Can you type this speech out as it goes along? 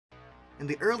In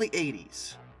the early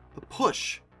 80s, the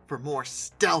push for more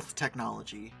stealth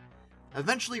technology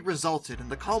eventually resulted in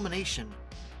the culmination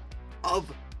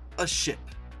of a ship.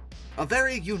 A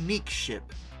very unique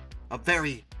ship. A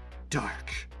very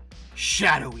dark,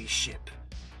 shadowy ship.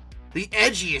 The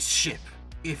edgiest ship,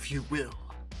 if you will.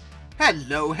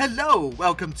 Hello, hello!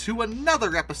 Welcome to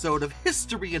another episode of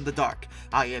History in the Dark.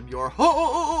 I am your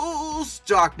host,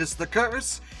 Darkness the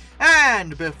Curse.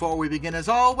 And before we begin, as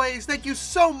always, thank you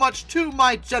so much to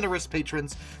my generous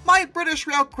patrons, my British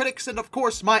Rail critics, and of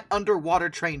course my underwater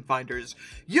train finders.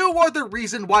 You are the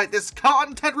reason why this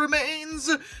content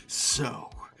remains so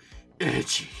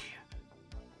edgy.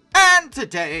 And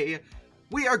today,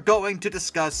 we are going to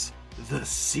discuss the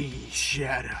Sea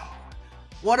Shadow.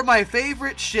 One of my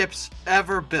favorite ships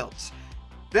ever built.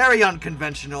 Very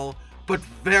unconventional, but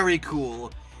very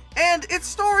cool. And its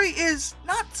story is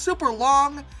not super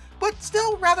long, but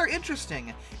still rather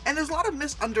interesting. And there's a lot of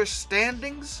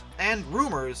misunderstandings and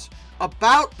rumors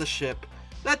about the ship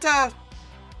that,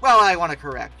 well, I want to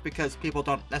correct, because people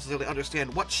don't necessarily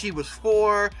understand what she was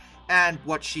for and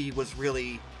what she was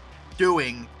really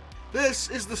doing.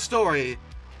 This is the story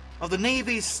of the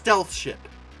Navy's stealth ship,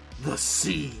 the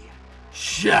Sea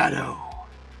Shadow.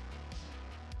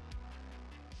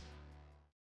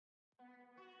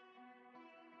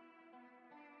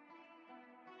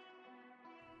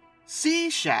 Sea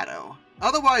Shadow,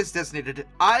 otherwise designated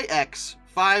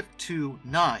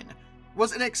IX-529,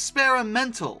 was an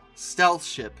experimental stealth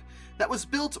ship that was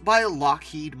built by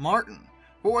Lockheed Martin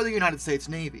for the United States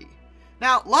Navy.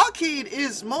 Now, Lockheed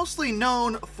is mostly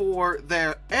known for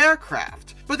their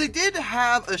aircraft, but they did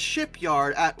have a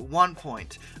shipyard at one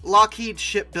point, Lockheed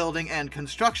Shipbuilding and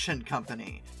Construction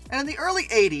Company. And in the early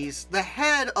 80s, the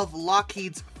head of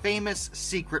Lockheed's famous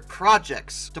secret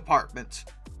projects department,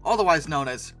 otherwise known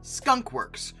as Skunk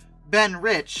Works, Ben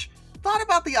Rich, thought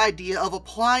about the idea of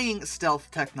applying stealth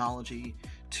technology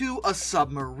to a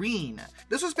submarine.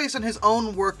 This was based on his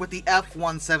own work with the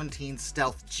F-117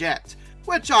 stealth jet,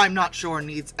 which I'm not sure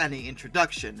needs any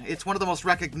introduction. It's one of the most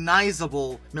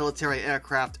recognizable military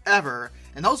aircraft ever,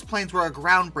 and those planes were a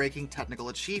groundbreaking technical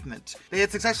achievement. They had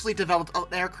successfully developed an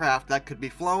aircraft that could be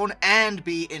flown and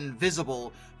be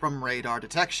invisible from radar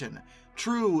detection.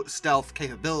 True stealth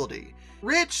capability.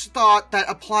 Rich thought that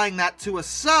applying that to a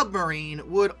submarine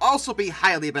would also be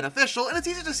highly beneficial, and it's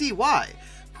easy to see why.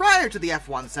 Prior to the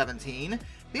F-117,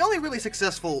 the only really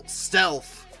successful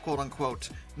stealth,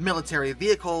 quote-unquote, military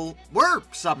vehicle were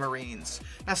submarines.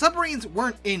 Now, submarines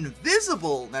weren't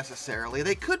invisible necessarily,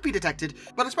 they could be detected,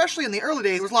 but especially in the early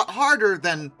days, it was a lot harder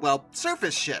than, well,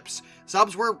 surface ships.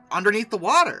 Subs were underneath the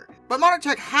water. But modern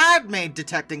tech had made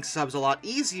detecting subs a lot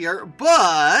easier,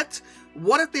 but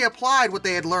what if they applied what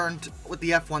they had learned with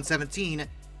the F-117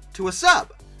 to a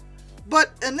sub?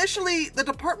 But initially, the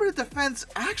Department of Defense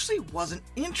actually wasn't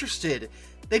interested.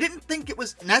 They didn't think it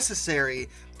was necessary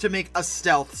to make a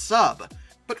stealth sub.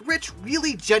 But Rich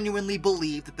really genuinely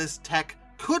believed that this tech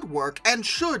could work and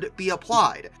should be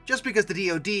applied. Just because the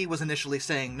DoD was initially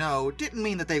saying no didn't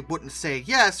mean that they wouldn't say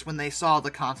yes when they saw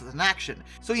the concept in action.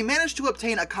 So he managed to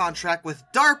obtain a contract with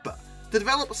DARPA to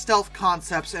develop stealth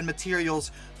concepts and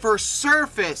materials for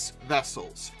surface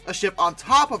vessels, a ship on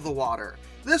top of the water.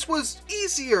 This was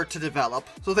easier to develop,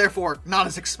 so therefore not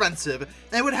as expensive,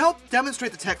 and it would help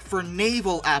demonstrate the tech for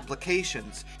naval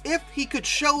applications. If he could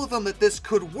show them that this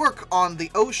could work on the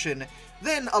ocean,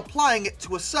 then applying it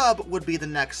to a sub would be the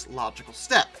next logical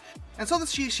step. And so the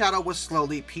Sea Shadow was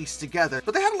slowly pieced together,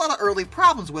 but they had a lot of early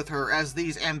problems with her, as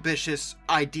these ambitious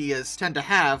ideas tend to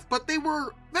have, but they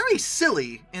were very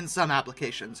silly in some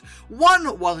applications.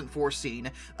 One wasn't foreseen.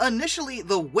 Initially,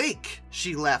 the wake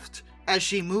she left as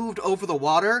she moved over the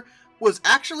water was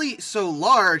actually so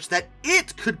large that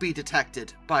it could be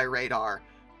detected by radar,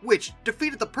 which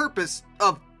defeated the purpose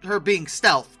of her being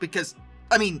stealth, because,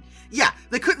 I mean, yeah,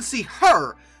 they couldn't see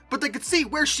her, but they could see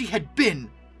where she had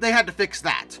been. They had to fix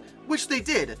that, which they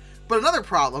did. But another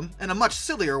problem, and a much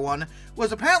sillier one,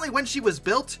 was apparently when she was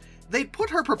built, they'd put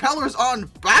her propellers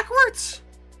on backwards?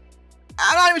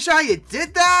 I'm not even sure how you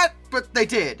did that, but they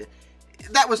did.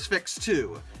 That was fixed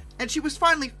too. And she was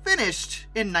finally finished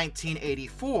in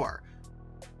 1984.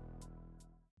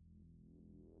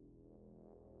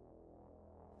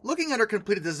 Looking at her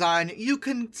completed design, you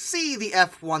can see the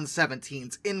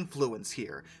F-117's influence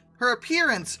here. Her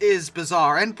appearance is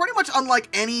bizarre and pretty much unlike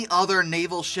any other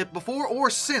naval ship before or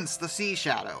since the Sea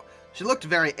Shadow. She looked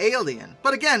very alien,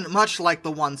 but again, much like the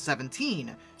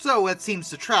 117, so it seems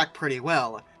to track pretty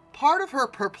well. Part of her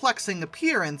perplexing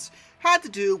appearance had to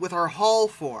do with her hull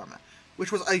form,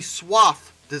 which was a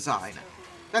swath design.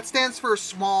 That stands for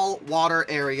Small Water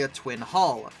Area Twin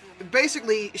Hull.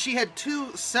 Basically, she had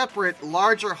two separate,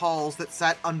 larger hulls that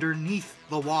sat underneath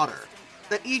the water,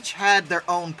 that each had their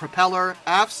own propeller,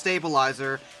 aft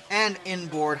stabilizer, and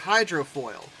inboard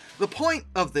hydrofoil. The point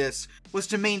of this was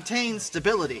to maintain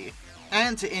stability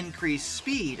and to increase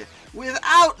speed,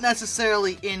 without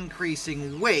necessarily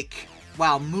increasing wake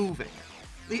while moving.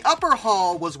 The upper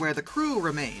hull was where the crew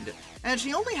remained, and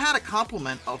she only had a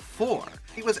complement of 4.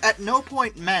 It was at no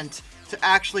point meant to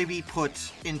actually be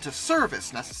put into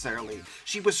service, necessarily.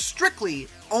 She was strictly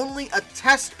only a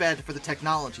test bed for the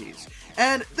technologies,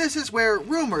 and this is where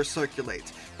rumors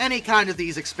circulate. Any kind of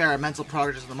these experimental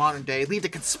projects in the modern day lead to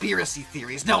conspiracy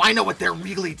theories. No, I know what they're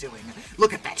really doing.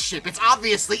 Look at that ship, it's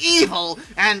obviously evil,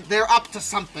 and they're up to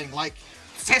something like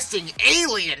testing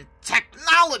alien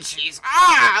technologies.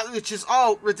 Which is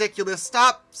all ridiculous.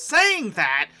 Stop saying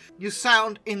that. You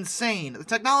sound insane. The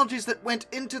technologies that went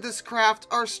into this craft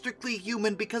are strictly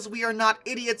human because we are not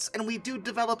idiots and we do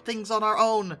develop things on our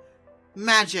own.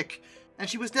 Magic. And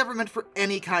she was never meant for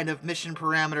any kind of mission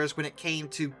parameters when it came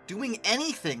to doing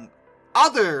anything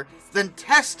other than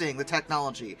testing the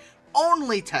technology.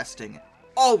 Only testing.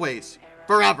 Always.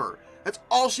 Forever. That's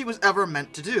all she was ever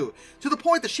meant to do, to the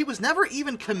point that she was never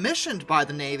even commissioned by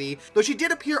the Navy, though she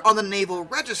did appear on the Naval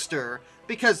Register,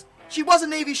 because she was a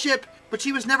Navy ship, but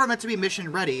she was never meant to be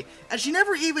mission ready, and she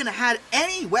never even had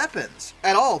any weapons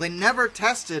at all. They never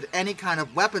tested any kind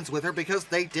of weapons with her because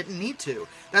they didn't need to.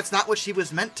 That's not what she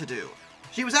was meant to do.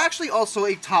 She was actually also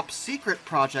a top secret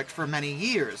project for many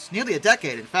years, nearly a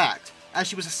decade in fact, as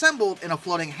she was assembled in a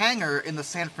floating hangar in the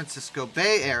San Francisco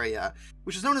Bay Area,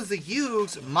 which is known as the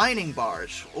Hughes Mining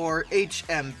Barge, or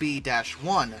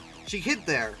HMB-1. She hid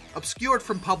there, obscured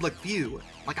from public view,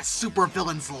 like a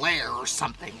supervillain's lair or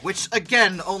something, which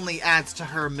again only adds to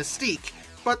her mystique,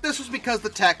 but this was because the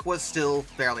tech was still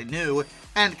fairly new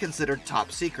and considered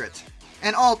top secret.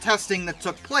 And all testing that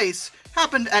took place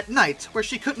happened at night, where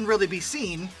she couldn't really be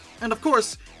seen, and of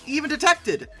course, even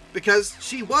detected, because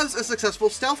she was a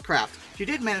successful stealth craft. She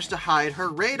did manage to hide her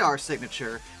radar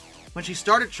signature when she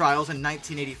started trials in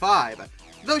 1985.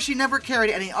 Though she never carried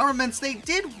any armaments, they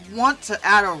did want to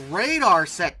add a radar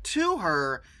set to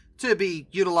her to be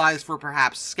utilized for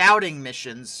perhaps scouting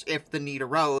missions if the need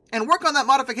arose. And work on that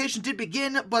modification did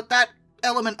begin, but that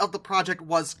element of the project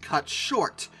was cut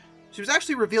short. She was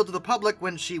actually revealed to the public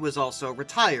when she was also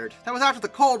retired. That was after the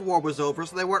Cold War was over,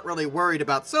 so they weren't really worried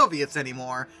about Soviets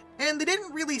anymore. And they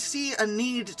didn't really see a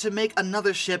need to make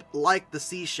another ship like the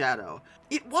Sea Shadow.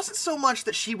 It wasn't so much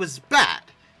that she was bad.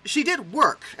 She did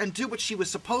work and do what she was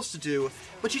supposed to do,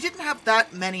 but she didn't have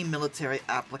that many military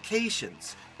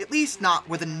applications. At least not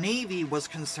where the Navy was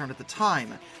concerned at the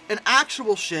time. An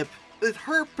actual ship with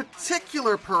her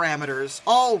particular parameters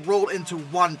all rolled into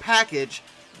one package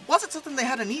wasn't something they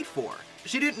had a need for.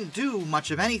 She didn't do much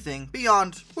of anything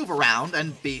beyond move around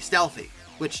and be stealthy,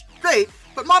 which, great,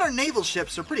 but modern naval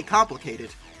ships are pretty complicated.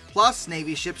 Plus,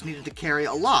 Navy ships needed to carry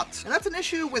a lot, and that's an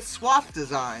issue with swath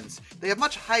designs. They have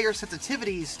much higher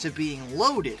sensitivities to being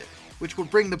loaded, which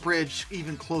would bring the bridge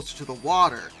even closer to the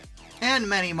water. And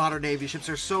many modern Navy ships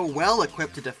are so well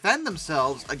equipped to defend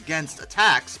themselves against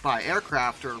attacks by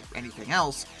aircraft or anything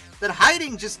else, that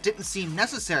hiding just didn't seem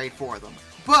necessary for them.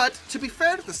 But, to be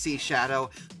fair to the Sea Shadow,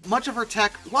 much of her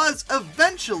tech was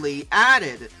eventually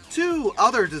added to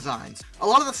other designs. A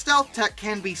lot of the stealth tech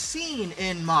can be seen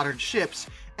in modern ships,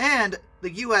 and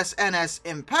the USNS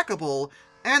Impeccable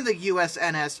and the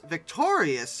USNS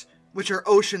Victorious, which are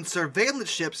ocean surveillance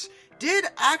ships, did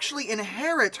actually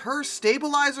inherit her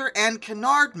stabilizer and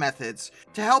canard methods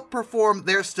to help perform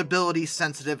their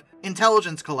stability-sensitive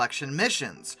intelligence collection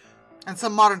missions. And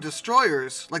some modern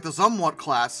destroyers, like the Zumwalt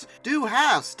class, do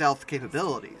have stealth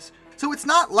capabilities. So it's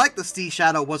not like the Sea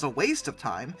Shadow was a waste of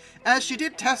time, as she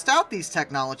did test out these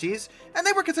technologies, and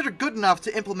they were considered good enough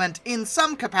to implement in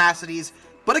some capacities,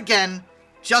 but again,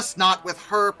 just not with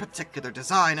her particular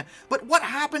design. But what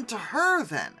happened to her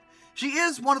then? She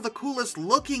is one of the coolest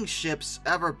looking ships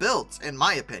ever built, in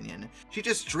my opinion. She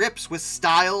just drips with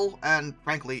style and,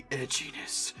 frankly,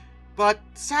 edginess. But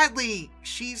sadly,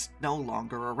 she's no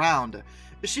longer around.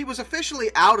 She was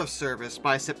officially out of service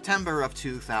by September of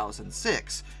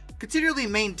 2006, continually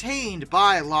maintained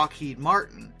by Lockheed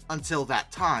Martin until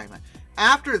that time.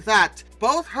 After that,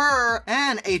 both her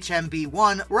and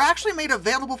HMB-1 were actually made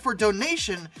available for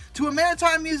donation to a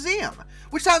maritime museum,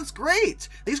 which sounds great.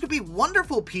 These could be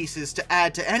wonderful pieces to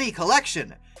add to any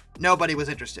collection. Nobody was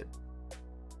interested.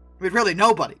 I mean, really,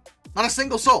 nobody. Not a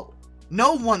single soul.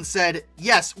 No one said,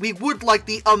 yes, we would like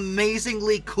the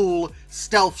amazingly cool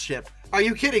stealth ship. Are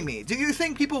you kidding me? Do you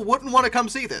think people wouldn't want to come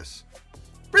see this?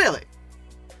 Really?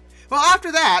 Well,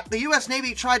 after that, the US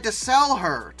Navy tried to sell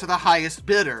her to the highest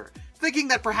bidder, thinking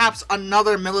that perhaps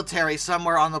another military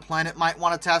somewhere on the planet might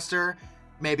want to test her.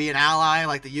 Maybe an ally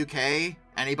like the UK,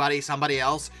 anybody, somebody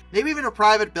else, maybe even a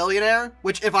private billionaire,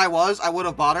 which if I was, I would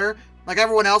have bought her. Like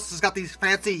everyone else has got these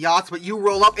fancy yachts, but you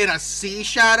roll up in a sea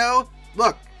shadow?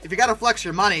 Look, if you gotta flex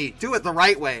your money, do it the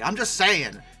right way, I'm just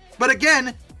saying. But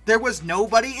again, there was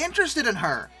nobody interested in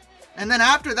her. And then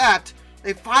after that,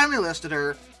 they finally listed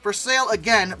her for sale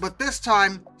again, but this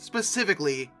time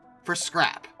specifically for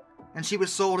scrap. And she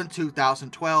was sold in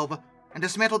 2012 and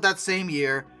dismantled that same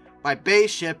year by Bay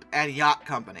Ship and Yacht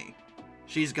Company.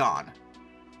 She's gone.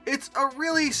 It's a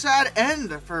really sad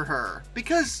end for her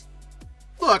because,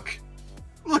 look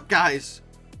guys,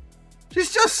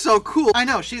 she's just so cool. I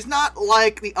know, she's not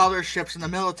like the other ships in the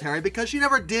military because she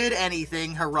never did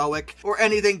anything heroic or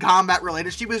anything combat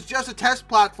related. She was just a test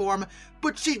platform,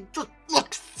 but she just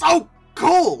looks so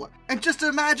cool. And just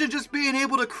imagine just being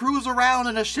able to cruise around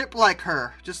in a ship like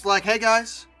her. Just like, hey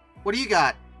guys, what do you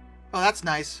got? Oh, that's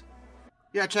nice.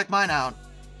 Yeah, check mine out.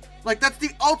 Like, that's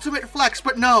the ultimate flex,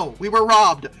 but no, we were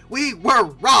robbed. We were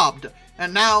robbed.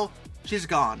 And now she's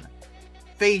gone.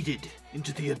 Faded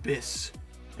into the abyss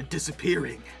and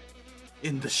disappearing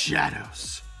in the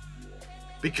shadows.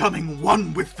 Becoming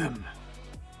one with them,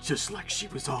 just like she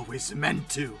was always meant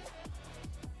to.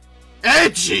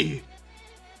 Edgy!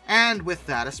 And with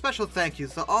that, a special thank you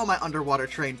to all my underwater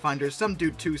train finders, Some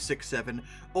Dude 267,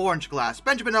 Orange Glass,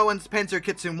 Benjamin Owens, Panzer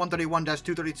Kitsune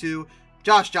 131-232,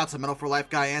 Josh Johnson, Metal for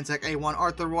Life Guy, Anzac A1,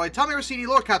 Arthur Roy, Tommy Rossini,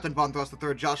 Lord Captain Von Thrust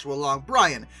III, Joshua Long,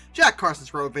 Brian, Jack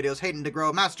Carson's Road Videos, Hayden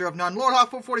DeGrow, Master of None, Lord Hawk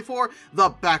 444, The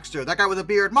Baxter, That Guy with a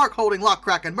Beard, Mark Holding, Lock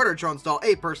Kraken, Murder Drone Stall,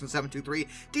 A Person 723,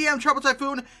 DM Trouble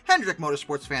Typhoon, Hendrick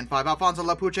Motorsports Fan 5, Alfonso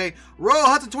Lapuche, Royal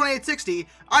Hudson 2860,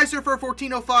 Isurfer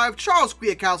 1405, Charles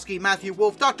Kwiatkowski, Matthew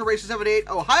Wolf, Dr. Racer 78,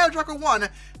 Ohio Drucker 1,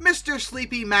 Mr.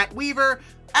 Sleepy, Matt Weaver,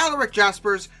 Alaric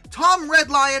Jaspers, Tom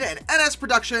Red Lion, and NS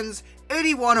Productions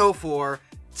 8104.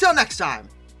 Till next time,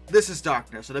 this is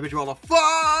Darkness, and I bid you all a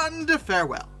fond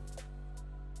farewell.